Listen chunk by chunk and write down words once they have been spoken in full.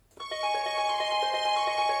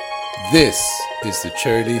This is the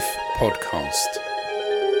Cherryleaf Podcast.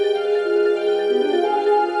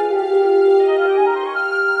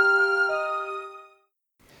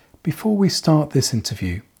 Before we start this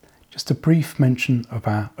interview, just a brief mention of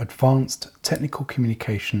our Advanced Technical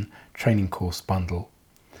Communication Training Course bundle.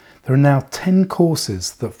 There are now 10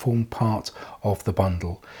 courses that form part of the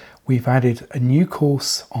bundle. We've added a new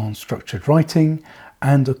course on structured writing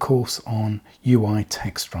and a course on UI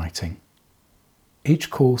text writing.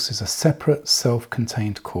 Each course is a separate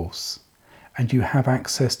self-contained course, and you have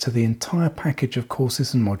access to the entire package of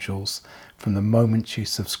courses and modules from the moment you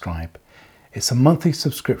subscribe. It's a monthly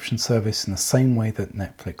subscription service in the same way that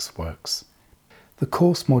Netflix works. The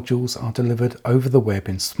course modules are delivered over the web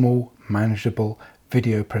in small, manageable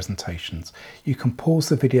video presentations. You can pause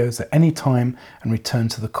the videos at any time and return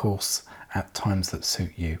to the course at times that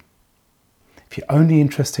suit you. If you're only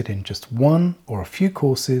interested in just one or a few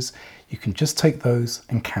courses, you can just take those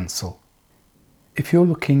and cancel. If you're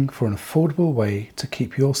looking for an affordable way to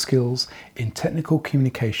keep your skills in technical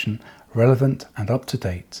communication relevant and up to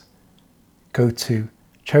date, go to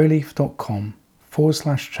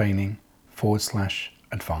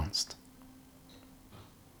cherryleaf.com/training/advanced.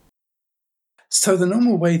 So the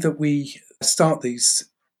normal way that we start these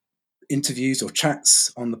interviews or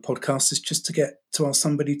chats on the podcast is just to get to ask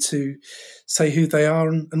somebody to say who they are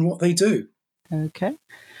and what they do. Okay.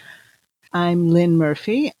 I'm Lynne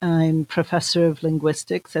Murphy. I'm Professor of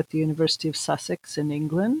Linguistics at the University of Sussex in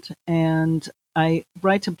England, and I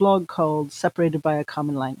write a blog called Separated by a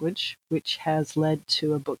Common Language, which has led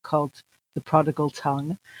to a book called The Prodigal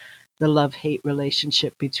Tongue, the love-hate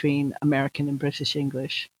relationship between American and British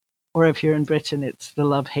English. Or if you're in Britain, it's the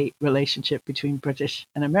love-hate relationship between British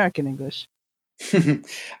and American English. And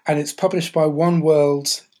it's published by One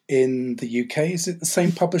World in the UK. Is it the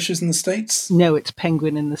same publishers in the States? No, it's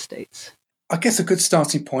Penguin in the States. I guess a good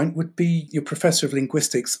starting point would be your Professor of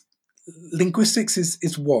Linguistics. Linguistics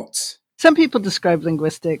is what? Some people describe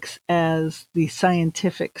linguistics as the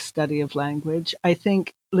scientific study of language. I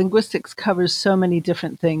think linguistics covers so many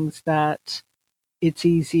different things that it's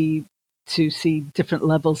easy to see different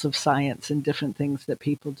levels of science and different things that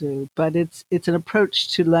people do. But it's an approach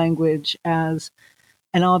to language as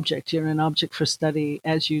an object. You're an object for study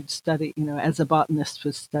as you'd study, as a botanist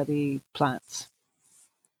would study plants.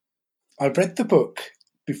 I read the book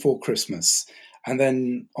before Christmas, and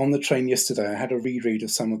then on the train yesterday, I had a reread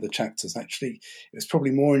of some of the chapters. Actually, it was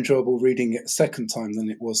probably more enjoyable reading it a second time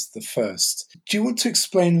than it was the first. Do you want to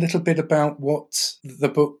explain a little bit about what the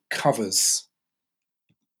book covers?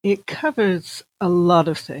 It covers a lot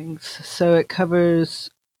of things. So it covers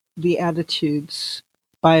the attitudes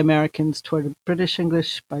by Americans toward British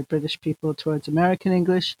English, by British people towards American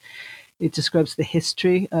English. It describes the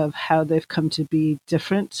history of how they've come to be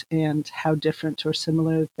different and how different or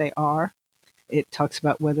similar they are. It talks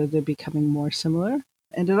about whether they're becoming more similar.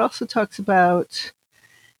 And it also talks about,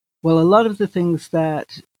 a lot of the things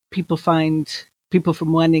that people from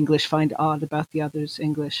one English find odd about the other's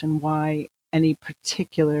English, and why any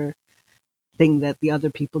particular thing that the other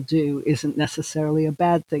people do isn't necessarily a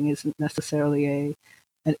bad thing, isn't necessarily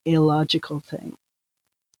an illogical thing.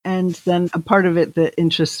 And then a part of it that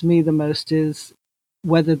interests me the most is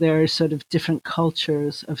whether there are sort of different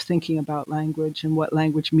cultures of thinking about language and what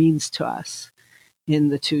language means to us in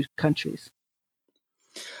the two countries.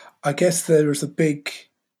 I guess there is a big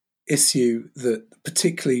issue that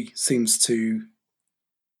particularly seems to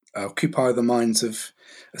occupy the minds of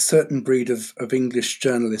a certain breed of English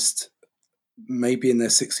journalists, maybe in their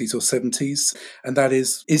 60s or 70s, and that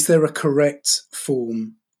is there a correct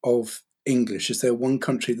form of English? Is there one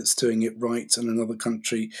country that's doing it right and another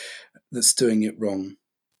country that's doing it wrong?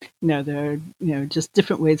 No, there are just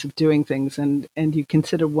different ways of doing things, and you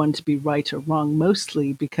consider one to be right or wrong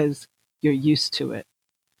mostly because you're used to it.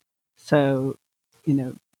 So,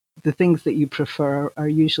 the things that you prefer are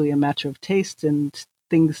usually a matter of taste, and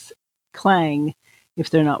things clang if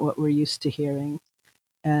they're not what we're used to hearing.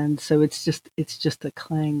 And so it's just a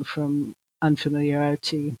clang from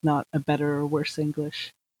unfamiliarity, not a better or worse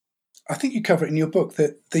English. I think you cover it in your book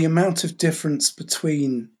that the amount of difference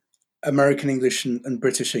between American English and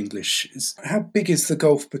British English is, how big is the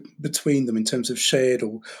gulf between them in terms of shared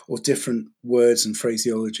or different words and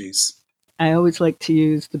phraseologies? I always like to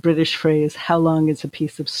use the British phrase, how long is a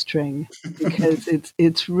piece of string? Because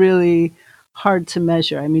it's really hard to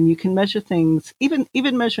measure. I mean, you can measure things, even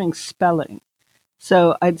measuring spelling.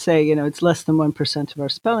 So I'd say, it's less than 1% of our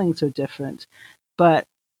spellings are different. But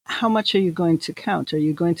how much are you going to count? Are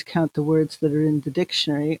you going to count the words that are in the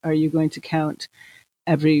dictionary? Are you going to count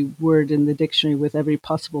every word in the dictionary with every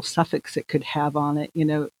possible suffix it could have on it?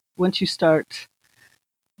 Once you start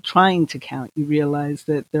trying to count, you realize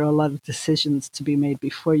that there are a lot of decisions to be made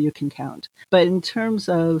before you can count. But in terms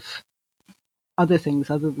of other things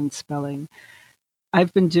other than spelling,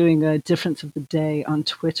 I've been doing a difference of the day on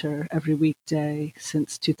Twitter every weekday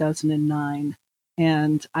since 2009,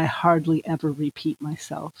 and I hardly ever repeat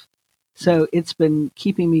myself. So it's been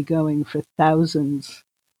keeping me going for thousands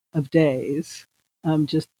of days,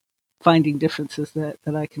 just finding differences that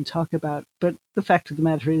I can talk about. But the fact of the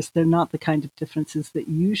matter is, they're not the kind of differences that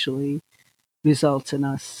usually result in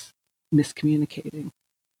us miscommunicating.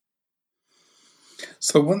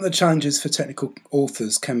 So one of the challenges for technical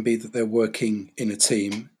authors can be that they're working in a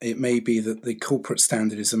team. It may be that the corporate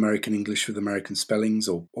standard is American English with American spellings,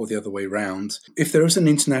 or the other way round. If there is an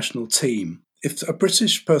international team, if a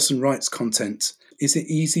British person writes content, is it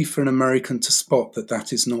easy for an American to spot that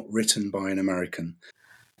that is not written by an American?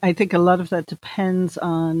 I think a lot of that depends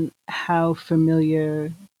on how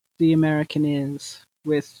familiar the American is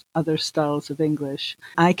with other styles of English.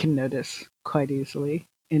 I can notice quite easily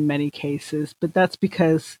in many cases, but that's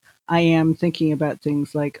because I am thinking about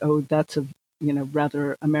things like, oh, that's a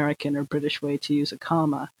rather American or British way to use a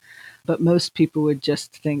comma. But most people would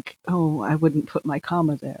just think, oh, I wouldn't put my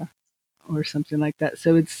comma there or something like that.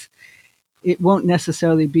 So it won't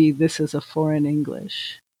necessarily be this is a foreign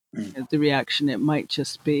English. The reaction, it might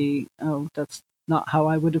just be, oh, that's not how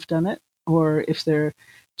I would have done it. Or if they're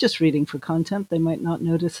just reading for content, they might not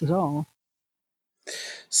notice at all.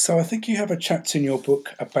 So I think you have a chapter in your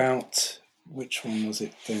book about, which one was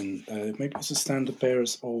it then? Maybe it was the Standard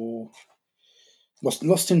Bearers or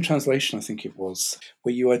Lost in Translation, I think it was,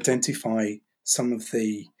 where you identify some of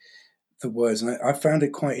the words. And I found it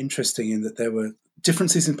quite interesting in that there were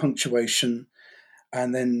differences in punctuation,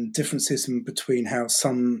 and then differences in between how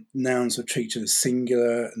some nouns were treated as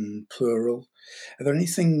singular and plural. Are there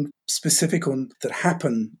anything specific that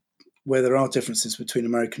happen where there are differences between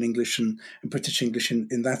American English and British English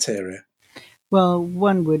in that area? Well,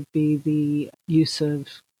 one would be the use of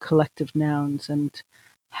collective nouns and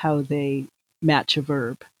how they match a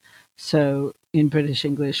verb. So in British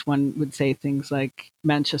English, one would say things like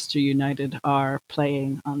Manchester United are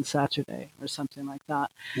playing on Saturday or something like that.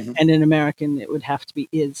 Mm-hmm. And in American, it would have to be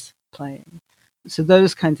is playing. So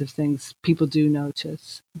those kinds of things people do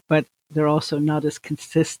notice, but they're also not as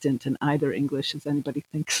consistent in either English as anybody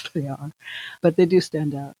thinks they are. But they do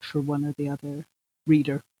stand out for one or the other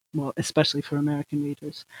reader, well, especially for American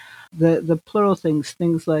readers. The plural things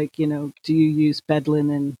like, do you use bed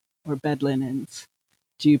linen or bed linens?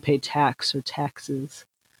 Do you pay tax or taxes?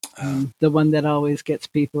 The one that always gets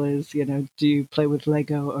people is, do you play with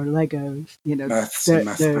Lego or Legos? Maths and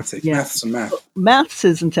mathematics. Yeah. Maths and math. Maths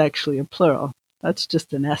isn't actually a plural. That's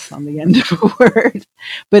just an S on the end of a word.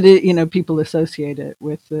 But people associate it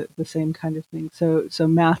with the same kind of thing. So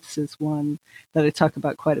maths is one that I talk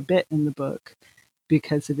about quite a bit in the book,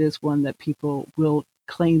 because it is one that people will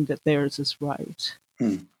claim that theirs is right.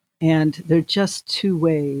 And they're just two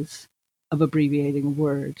ways of abbreviating a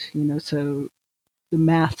word, so the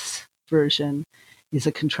maths version is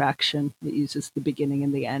a contraction. It uses the beginning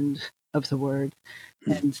and the end of the word.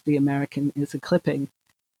 And the American is a clipping.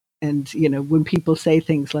 And, when people say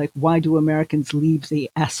things like, why do Americans leave the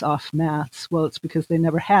S off maths? Well, it's because they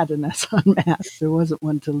never had an S on maths. There wasn't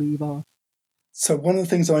one to leave off. So one of the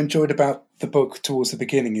things I enjoyed about the book towards the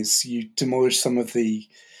beginning is you demolish some of the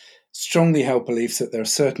strongly held beliefs that there are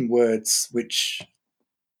certain words which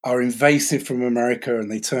are invasive from America, and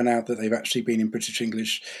they turn out that they've actually been in British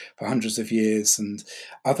English for hundreds of years, and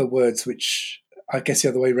other words which, I guess the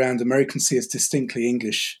other way around, Americans see as distinctly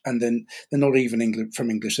English, and then they're not even from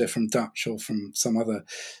English, they're from Dutch or from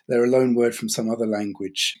they're a loan word from some other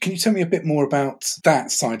language. Can you tell me a bit more about that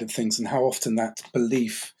side of things and how often that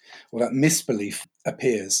belief or that misbelief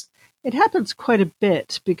appears? It happens quite a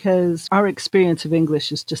bit because our experience of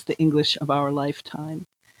English is just the English of our lifetime.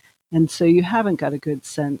 And so you haven't got a good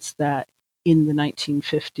sense that in the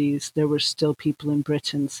 1950s, there were still people in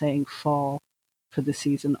Britain saying fall for the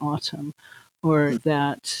season autumn, or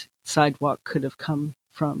that sidewalk could have come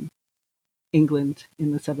from England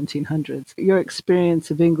in the 1700s. Your experience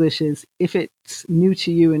of English is, if it's new to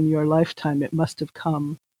you in your lifetime, it must have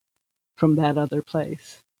come from that other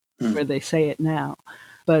place where they say it now.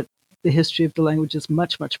 But the history of the language is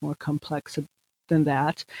much, much more complex than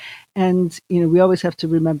that. And, we always have to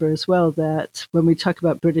remember as well that when we talk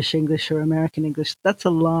about British English or American English, that's a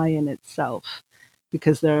lie in itself,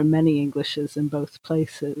 because there are many Englishes in both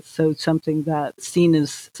places. So something that's seen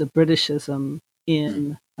as a Britishism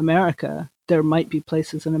in America, there might be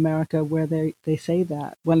places in America where they say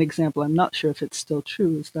that. One example, I'm not sure if it's still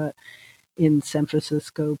true, is that in San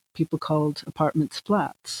Francisco, people called apartments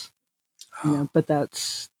flats. but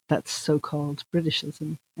that's so-called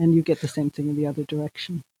Britishism, and you get the same thing in the other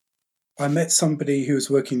direction. I met somebody who was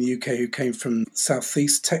working in the UK who came from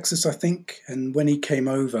Southeast Texas, I think, and when he came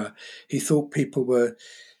over, he thought people were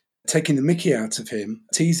taking the mickey out of him,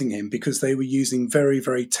 teasing him because they were using very,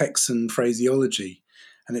 very Texan phraseology.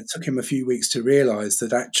 And it took him a few weeks to realize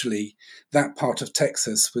that actually that part of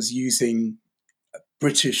Texas was using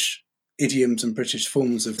British idioms and British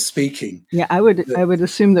forms of speaking. Yeah, I would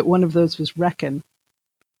assume that one of those was reckon.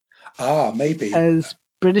 Maybe. Because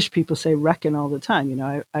British people say reckon all the time.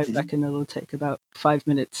 I reckon it'll take about 5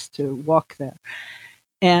 minutes to walk there.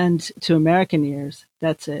 And to American ears,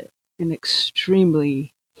 that's an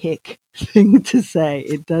extremely hick thing to say.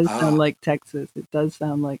 It does sound like Texas. It does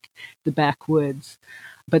sound like the backwoods.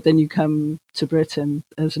 But then you come to Britain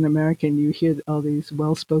as an American, you hear all these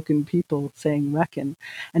well-spoken people saying reckon.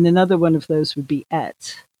 And another one of those would be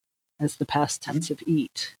et, as the past tense of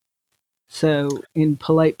eat. So in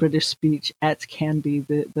polite British speech, et can be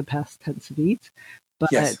the past tense of eat.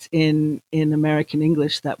 But yes, in American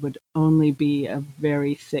English, that would only be a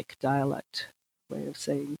very thick dialect way of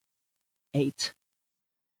saying ate.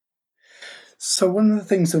 So one of the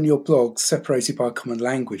things on your blog, Separated by Common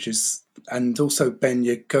Language, is, and also Ben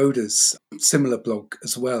Yagoda's similar blog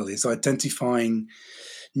as well, is identifying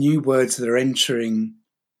new words that are entering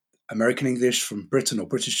American English from Britain,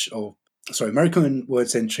 American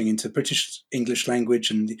words entering into British English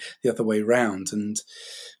language and the other way around. And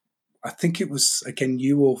I think it was, again,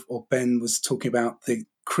 you or Ben was talking about the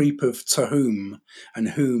creep of to whom and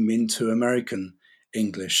whom into American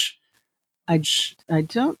English. I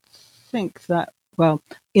don't think that, well,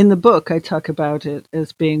 in the book, I talk about it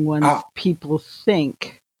as being when people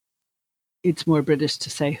think it's more British to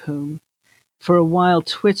say whom. For a while,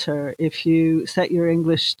 Twitter, if you set your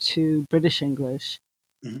English to British English,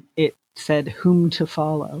 it said whom to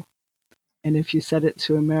follow. And if you set it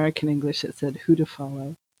to American English, it said who to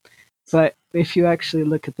follow. But if you actually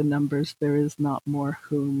look at the numbers, there is not more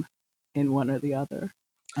whom in one or the other.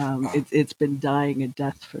 It's been dying a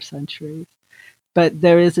death for centuries. But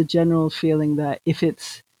there is a general feeling that if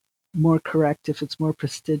it's more correct, if it's more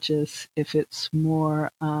prestigious, if it's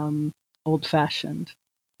more old-fashioned,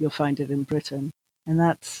 you'll find it in Britain. And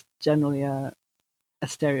that's generally a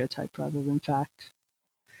stereotype rather than fact.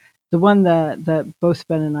 The one that both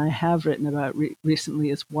Ben and I have written about recently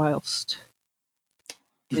is whilst,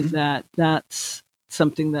 in that that's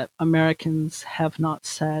something that Americans have not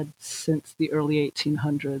said since the early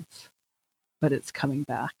 1800s, but it's coming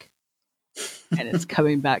back. And it's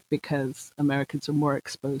coming back because Americans are more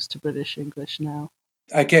exposed to British English now.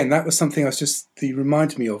 Again, that was something you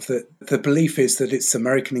reminded me of, that the belief is that it's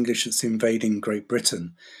American English that's invading Great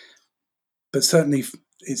Britain. But certainly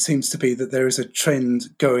it seems to be that there is a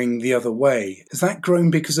trend going the other way. Has that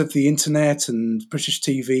grown because of the internet and British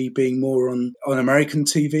TV being more on American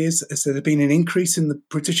TV? Has there been an increase in the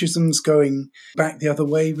Britishisms going back the other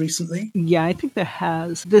way recently? Yeah, I think there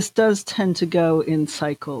has. This does tend to go in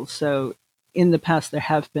cycles. So in the past, there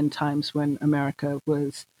have been times when America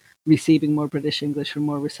was receiving more British English or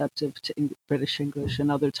more receptive to British English,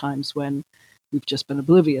 and other times when we've just been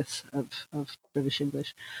oblivious of British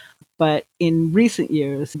English. But in recent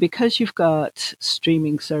years, because you've got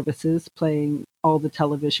streaming services playing all the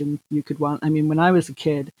television you could want. I mean, when I was a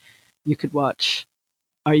kid, you could watch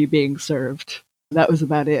Are You Being Served? That was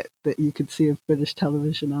about it that you could see of British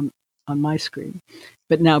television on my screen.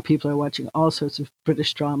 But now people are watching all sorts of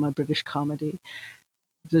British drama, British comedy.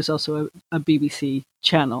 There's also a BBC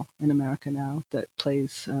channel in America now that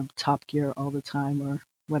plays Top Gear all the time, or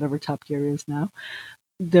whatever Top Gear is now.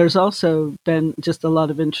 There's also been just a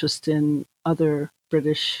lot of interest in other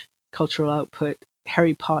British cultural output,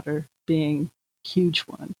 Harry Potter being a huge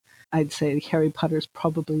one. I'd say Harry Potter's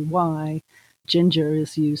probably why ginger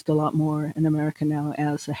is used a lot more in America now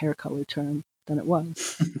as a hair color term than it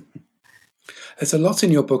was. There's a lot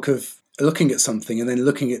in your book of looking at something and then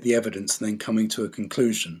looking at the evidence and then coming to a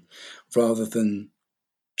conclusion rather than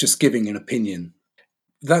just giving an opinion.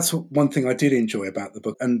 That's one thing I did enjoy about the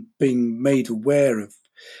book, and being made aware of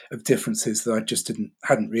differences that I just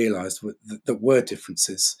hadn't realised that were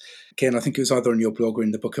differences. Again, I think it was either on your blog or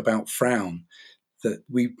in the book about frown, that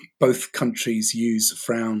both countries use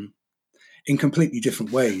frown in completely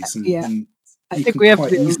different ways, and I think we have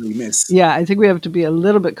to easily miss. Yeah, I think we have to be a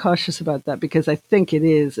little bit cautious about that, because I think it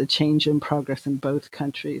is a change in progress in both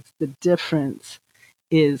countries. The difference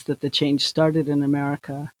is that the change started in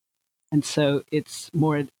America, and so it's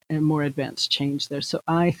a more advanced change there. So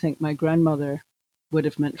I think my grandmother would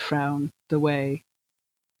have meant frown the way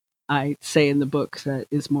I say in the book that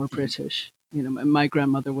is more British. My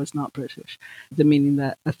grandmother was not British. The meaning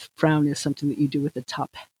that a frown is something that you do with the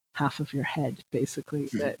top half of your head, basically,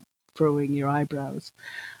 that furrowing your eyebrows.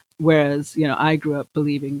 Whereas, I grew up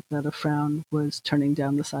believing that a frown was turning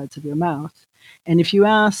down the sides of your mouth. And if you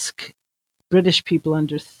ask British people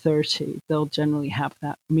under 30, they'll generally have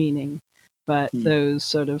that meaning, but those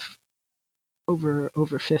sort of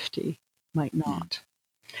over 50 might not.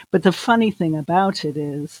 But the funny thing about it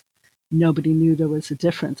is nobody knew there was a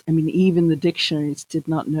difference. I mean, even the dictionaries did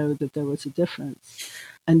not know that there was a difference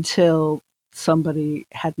until somebody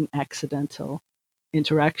had an accidental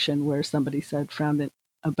interaction where somebody said frowned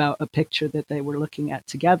about a picture that they were looking at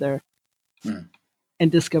together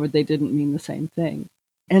and discovered they didn't mean the same thing.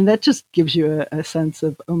 And that just gives you a sense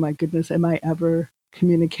of, oh my goodness, am I ever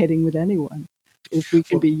communicating with anyone? If we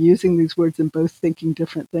can be using these words and both thinking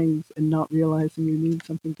different things and not realizing we mean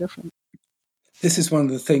something different. This is one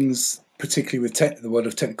of the things, particularly with the world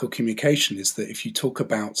of technical communication, is that if you talk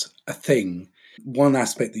about a thing, one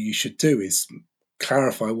aspect that you should do is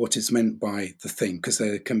clarify what is meant by the thing, because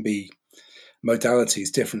there can be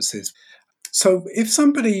modalities, differences. So if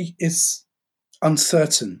somebody is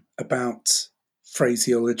uncertain about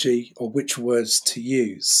phraseology or which words to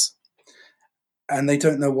use, and they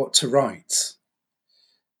don't know what to write,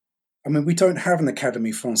 I mean, we don't have an Académie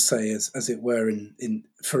Française, as it were, in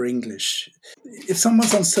for English. If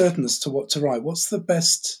someone's uncertain as to what to write, what's the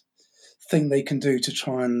best thing they can do to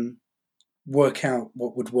try and work out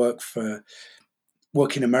what would work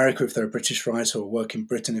in America if they're a British writer, or work in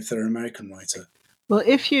Britain if they're an American writer? Well,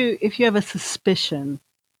 if you have a suspicion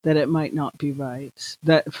that it might not be right,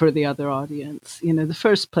 that for the other audience, the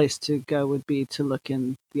first place to go would be to look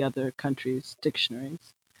in the other countries'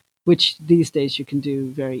 dictionaries, which these days you can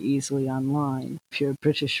do very easily online. If you're a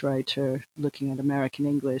British writer looking at American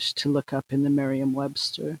English, to look up in the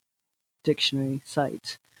Merriam-Webster dictionary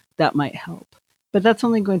site, that might help. But that's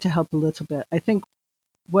only going to help a little bit. I think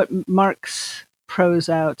what marks prose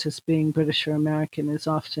out as being British or American is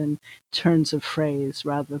often turns of phrase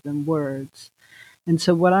rather than words. And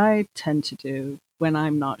so what I tend to do when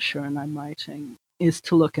I'm not sure and I'm writing is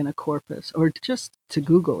to look in a corpus or just to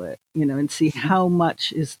Google it, and see how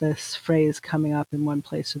much is this phrase coming up in one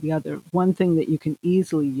place or the other. One thing that you can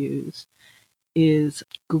easily use is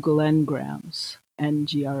Google Ngrams,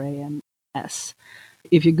 Ngrams.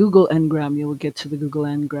 If you Google Ngram, you will get to the Google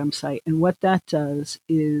Ngram site. And what that does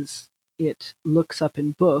is it looks up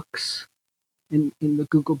in books, in the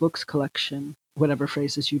Google Books collection, whatever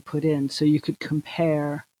phrases you put in. So you could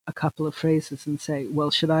compare a couple of phrases and say,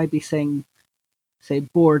 well, should I be saying, say,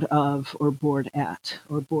 bored of or bored at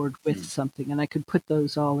or bored with something? And I could put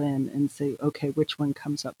those all in and say, okay, which one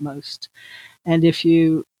comes up most? And if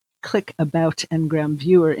you click About Ngram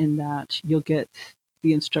Viewer in that, you'll get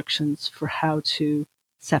the instructions for how to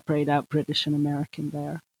separate out British and American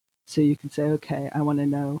there. So you can say, okay, I want to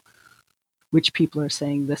know which people are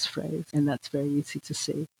saying this phrase, and that's very easy to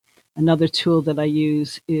see. Another tool that I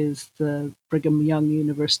use is the Brigham Young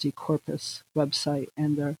University Corpus website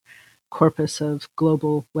and their corpus of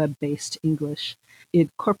global web-based English.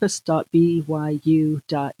 It's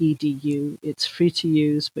corpus.byu.edu. It's free to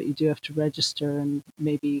use, but you do have to register and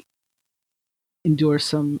maybe endure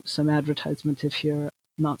some advertisement if you're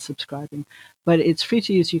not subscribing. But it's free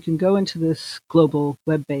to use. You can go into this global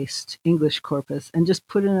web-based English corpus and just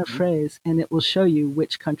put in a phrase, and it will show you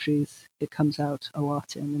which countries it comes out a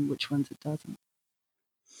lot in and which ones it doesn't.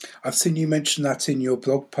 I've seen you mention that in your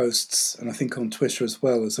blog posts, and I think on Twitter as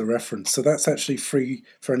well, as a reference. So that's actually free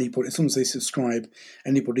for anybody. As long as they subscribe,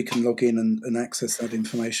 anybody can log in and access that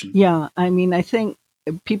information. Yeah, I mean, I think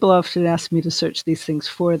people often ask me to search these things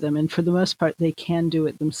for them, and for the most part, they can do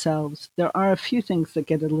it themselves. There are a few things that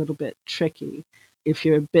get a little bit tricky. If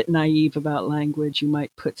you're a bit naive about language, you might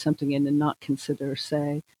put something in and not consider,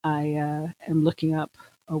 say, I am looking up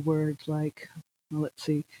a word like, well, let's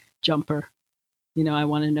see, jumper. I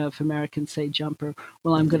want to know if Americans say jumper.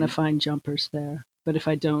 Well, I'm going to find jumpers there. But if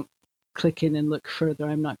I don't click in and look further,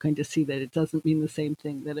 I'm not going to see that it doesn't mean the same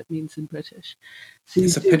thing that it means in British. So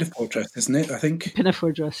it's a pinafore dress, isn't it, I think?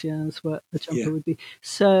 Pinafore dress, yeah, is what a jumper would be.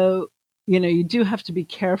 So, you do have to be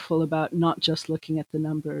careful about not just looking at the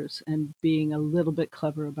numbers and being a little bit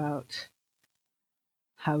clever about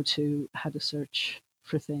how to search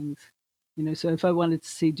for things. So if I wanted to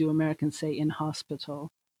see, do Americans say in hospital,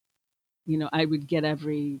 I would get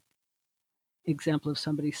every example of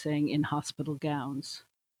somebody saying in hospital gowns.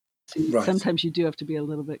 So sometimes you do have to be a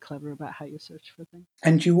little bit clever about how you search for things.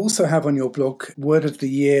 And you also have on your blog Word of the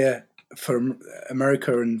Year for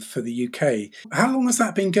America and for the UK. How long has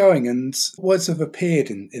that been going, and words have appeared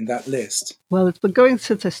in that list? Well, it's been going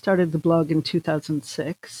since I started the blog in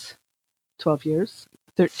 2006. 12 years,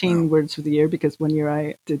 13 words of the year, because one year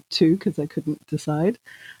I did 2 because I couldn't decide,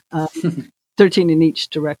 13 in each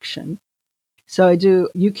direction. So I do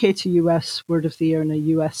UK to US word of the year and a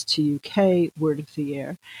US to UK word of the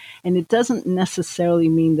year. And it doesn't necessarily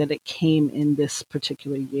mean that it came in this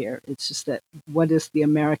particular year. It's just that what is the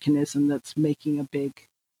Americanism that's making a big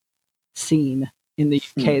scene in the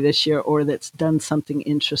UK this year, or that's done something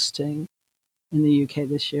interesting in the UK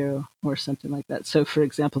this year, or something like that. So, for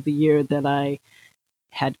example, the year that I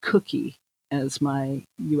had cookie as my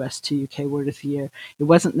US to UK word of the year, it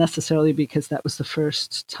wasn't necessarily because that was the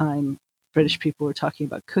first time British people were talking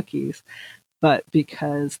about cookies, but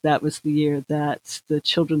because that was the year that the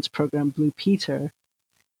children's program Blue Peter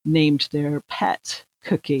named their pet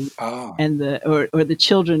Cookie. And the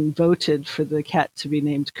children voted for the cat to be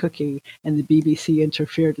named Cookie, and the BBC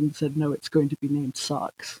interfered and said, no, it's going to be named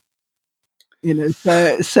Socks.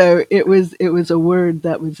 So it was a word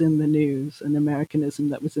that was in the news, an Americanism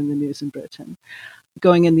that was in the news in Britain.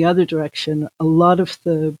 Going in the other direction, a lot of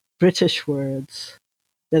the British words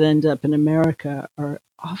that end up in America are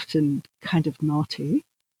often kind of naughty,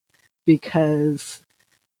 because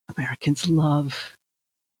Americans love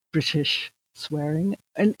British swearing.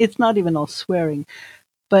 And it's not even all swearing,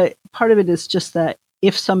 but part of it is just that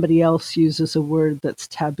if somebody else uses a word that's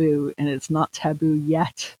taboo and it's not taboo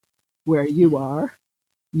yet where you are,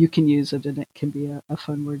 you can use it, and it can be a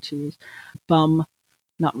fun word to use. Bum,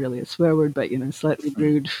 not really a swear word, but slightly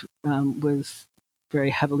rude, was very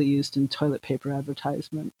heavily used in toilet paper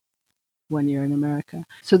advertisement one year in America.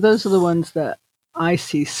 So those are the ones that I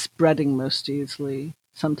see spreading most easily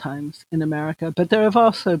sometimes in America. But there have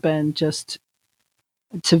also been just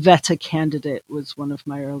to vet a candidate was one of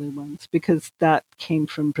my early ones, because that came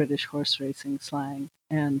from British horse racing slang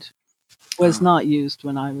and was not used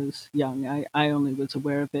when I was young. I only was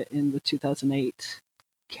aware of it in the 2008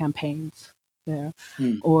 campaigns there.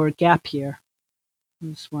 Or gap year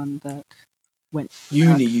was one that went.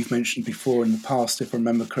 Uni, you've mentioned before in the past, if I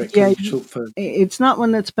remember correctly. Yeah, it's not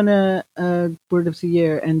one that's been a word of the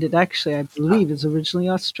year, and it actually, I believe, is originally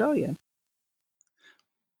Australian.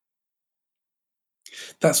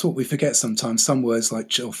 That's what we forget sometimes. Some words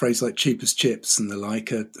or phrases like cheap as chips and the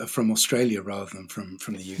like are from Australia rather than from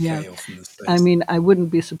the UK or from the States. I mean, I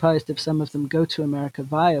wouldn't be surprised if some of them go to America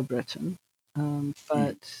via Britain.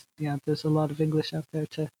 But there's a lot of English out there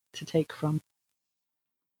to take from.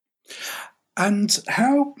 And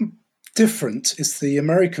how different is the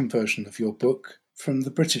American version of your book from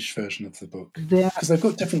the British version of the book? Because they've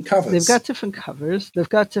got different covers. They've got different covers. They've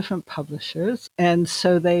got different publishers. And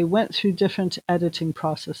so they went through different editing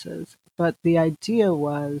processes. But the idea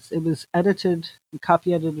was, it was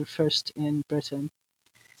copy edited first in Britain,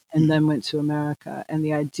 and then went to America. And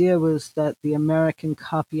the idea was that the American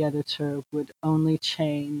copy editor would only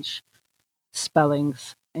change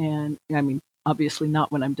spellings. And I mean, obviously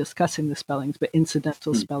not when I'm discussing the spellings, but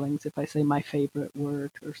incidental spellings, if I say my favorite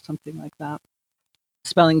word or something like that.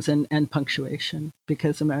 Spellings and punctuation,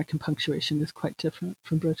 because American punctuation is quite different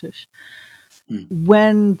from British.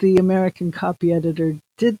 When the American copy editor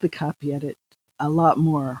did the copy edit, a lot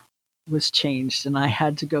more was changed, and I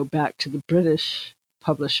had to go back to the British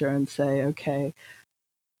publisher and say, okay,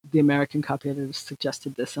 the American copy editor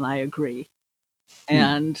suggested this, and I agree.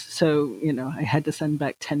 And so, I had to send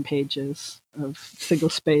back 10 pages of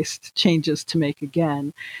single-spaced changes to make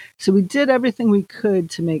again. So we did everything we could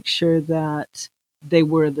to make sure that they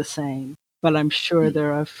were the same. But I'm sure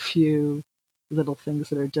there are a few little things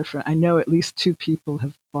that are different. I know at least 2 people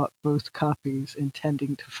have bought both copies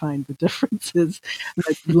intending to find the differences. And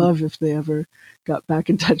I'd love if they ever got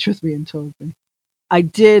back in touch with me and told me. I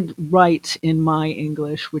did write in my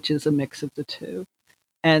English, which is a mix of the two.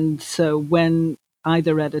 And so when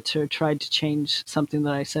either editor tried to change something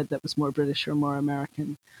that I said that was more British or more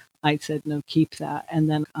American, I said, no, keep that. And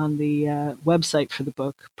then on the website for the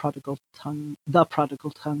book,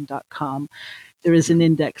 theprodigaltongue.com, there is an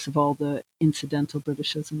index of all the incidental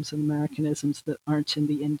Britishisms and Americanisms that aren't in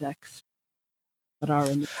the index, but are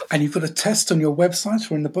in the book. And you've got a test on your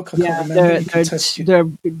website or in the book? I can't remember.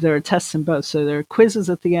 There are tests in both. So there are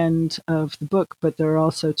quizzes at the end of the book, but there are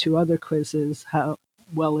also 2 other quizzes. How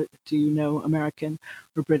well do you know American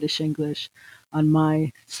or British English on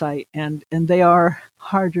my site, and they are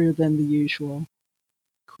harder than the usual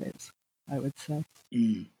quiz, I would say.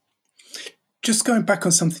 Just going back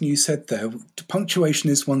on something you said there, punctuation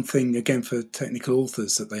is one thing, again, for technical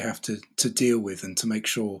authors that they have to deal with and to make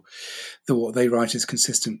sure that what they write is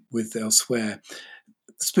consistent with elsewhere.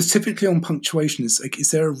 Specifically on punctuation,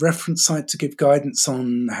 is there a reference site to give guidance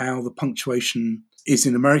on how the punctuation is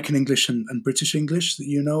in American English and British English that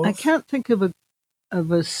you know of? I can't think of a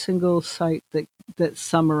of a single site that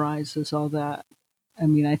summarizes all that. I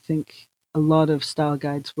mean, I think a lot of style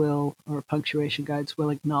guides or punctuation guides will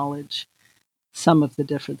acknowledge some of the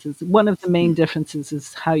differences. One of the main differences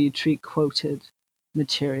is how you treat quoted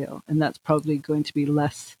material, and that's probably going to be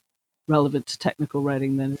less relevant to technical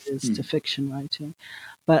writing than it is to fiction writing.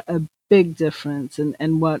 But a big difference,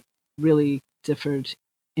 and what really differed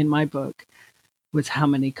in my book, was how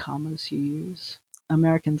many commas you use.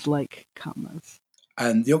 Americans like commas.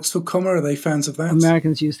 And the Oxford comma, are they fans of that?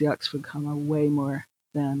 Americans use the Oxford comma way more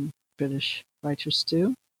than British writers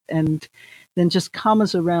do. And then just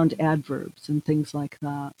commas around adverbs and things like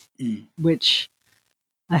that, which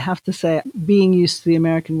I have to say, being used to the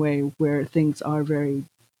American way where things are very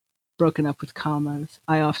broken up with commas,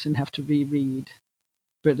 I often have to reread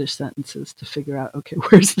British sentences to figure out, okay,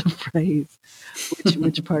 where's the phrase?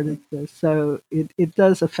 Which part is this? So it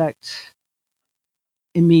does affect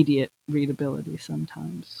immediate readability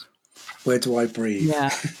sometimes. Where do I breathe? Yeah.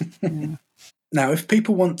 Now, if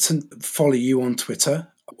people want to follow you on Twitter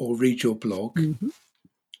or read your blog,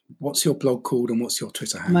 what's your blog called and what's your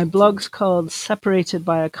Twitter handle? My blog's called Separated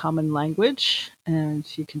by a Common Language, and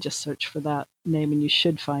you can just search for that name and you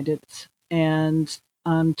should find it. And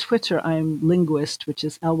on Twitter, I'm Linguist, which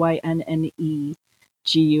is LYNNEGUIST.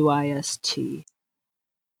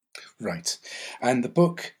 Right. And the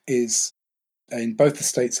book is, in both the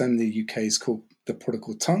States and the UK, is called The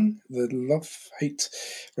Prodigal Tongue, the love-hate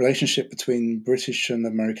relationship between British and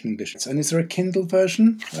American English. And is there a Kindle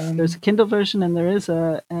version? There's a Kindle version and there is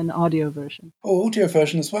an audio version. Oh, audio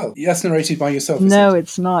version as well. That's narrated by yourself, No,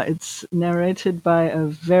 it's not. It's narrated by a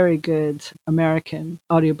very good American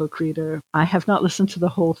audiobook reader. I have not listened to the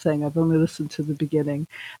whole thing. I've only listened to the beginning.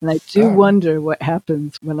 And I do wonder what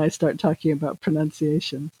happens when I start talking about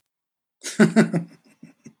pronunciations.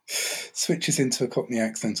 Switches into a Cockney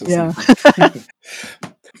accent or Yeah. something.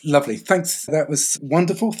 Lovely. Thanks. That was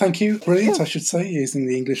wonderful. Thank you. Brilliant, I should say, using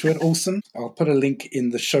the English word. Awesome. I'll put a link in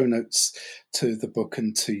the show notes to the book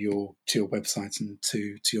and to your website and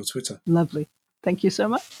to your Twitter. Lovely. Thank you so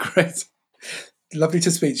much. Great. Lovely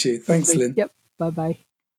to speak to you. Thanks, Lovely. Lynne. Yep. Bye-bye.